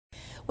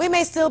We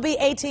may still be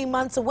 18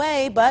 months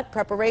away, but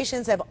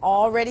preparations have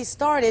already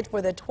started for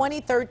the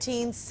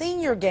 2013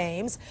 Senior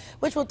Games,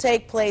 which will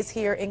take place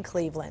here in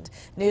Cleveland.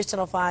 News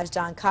Channel 5's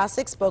John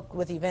Kosich spoke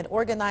with event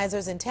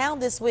organizers in town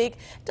this week,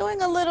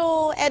 doing a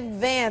little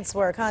advance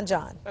work, huh,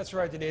 John? That's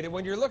right, Danita.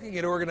 When you're looking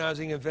at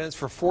organizing events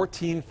for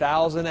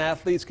 14,000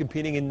 athletes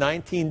competing in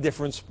 19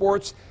 different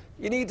sports,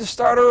 you need to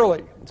start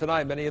early.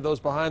 Tonight, many of those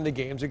behind the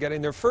games are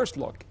getting their first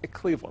look at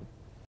Cleveland.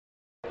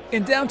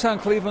 In downtown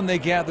Cleveland, they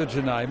gathered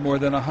tonight more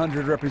than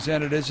 100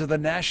 representatives of the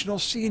National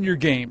Senior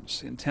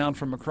Games in town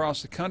from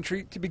across the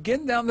country to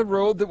begin down the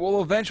road that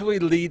will eventually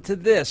lead to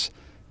this,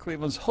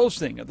 Cleveland's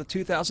hosting of the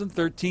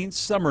 2013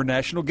 Summer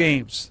National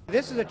Games.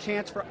 This is a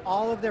chance for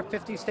all of their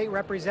 50 state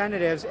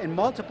representatives and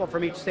multiple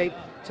from each state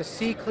to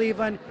see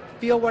Cleveland,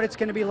 feel what it's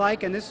going to be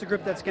like, and this is a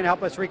group that's going to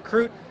help us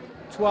recruit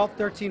 12,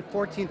 13,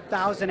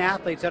 14,000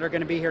 athletes that are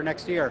going to be here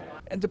next year.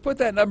 And to put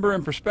that number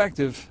in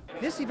perspective,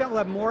 this event will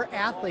have more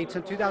athletes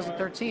in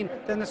 2013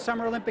 than the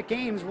Summer Olympic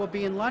Games will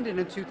be in London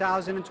in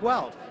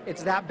 2012.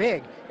 It's that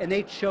big, and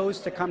they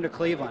chose to come to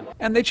Cleveland.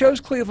 And they chose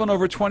Cleveland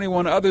over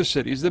 21 other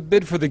cities that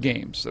bid for the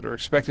Games that are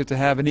expected to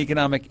have an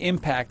economic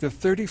impact of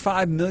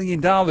 $35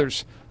 million.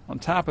 On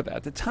top of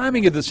that, the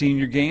timing of the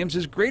Senior Games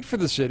is great for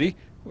the city,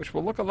 which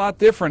will look a lot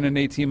different in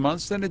 18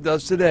 months than it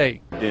does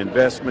today. The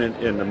investment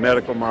in the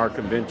Medical Mart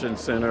Convention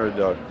Center,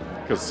 the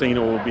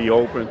casino will be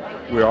open.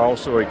 We're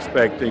also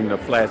expecting the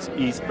Flats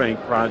East Bank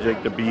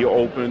project to be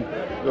open.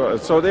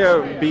 So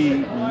there will be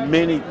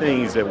many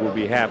things that will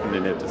be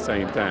happening at the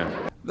same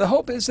time. The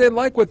hope is they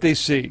like what they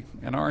see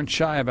and aren't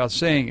shy about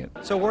saying it.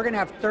 So we're going to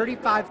have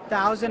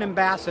 35,000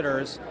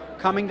 ambassadors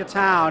coming to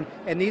town,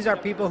 and these are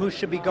people who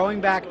should be going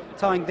back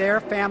telling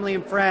their family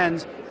and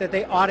friends that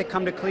they ought to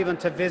come to Cleveland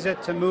to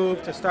visit, to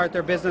move, to start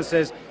their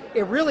businesses.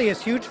 It really is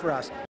huge for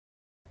us.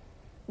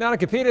 Now, to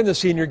compete in the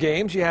Senior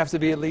Games, you have to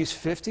be at least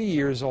 50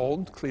 years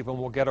old. Cleveland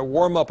will get a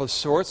warm-up of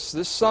sorts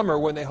this summer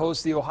when they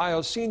host the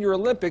Ohio Senior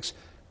Olympics,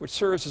 which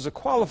serves as a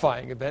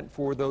qualifying event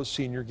for those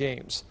Senior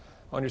Games.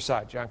 On your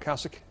side, John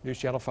Kosich, News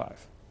Channel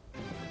 5.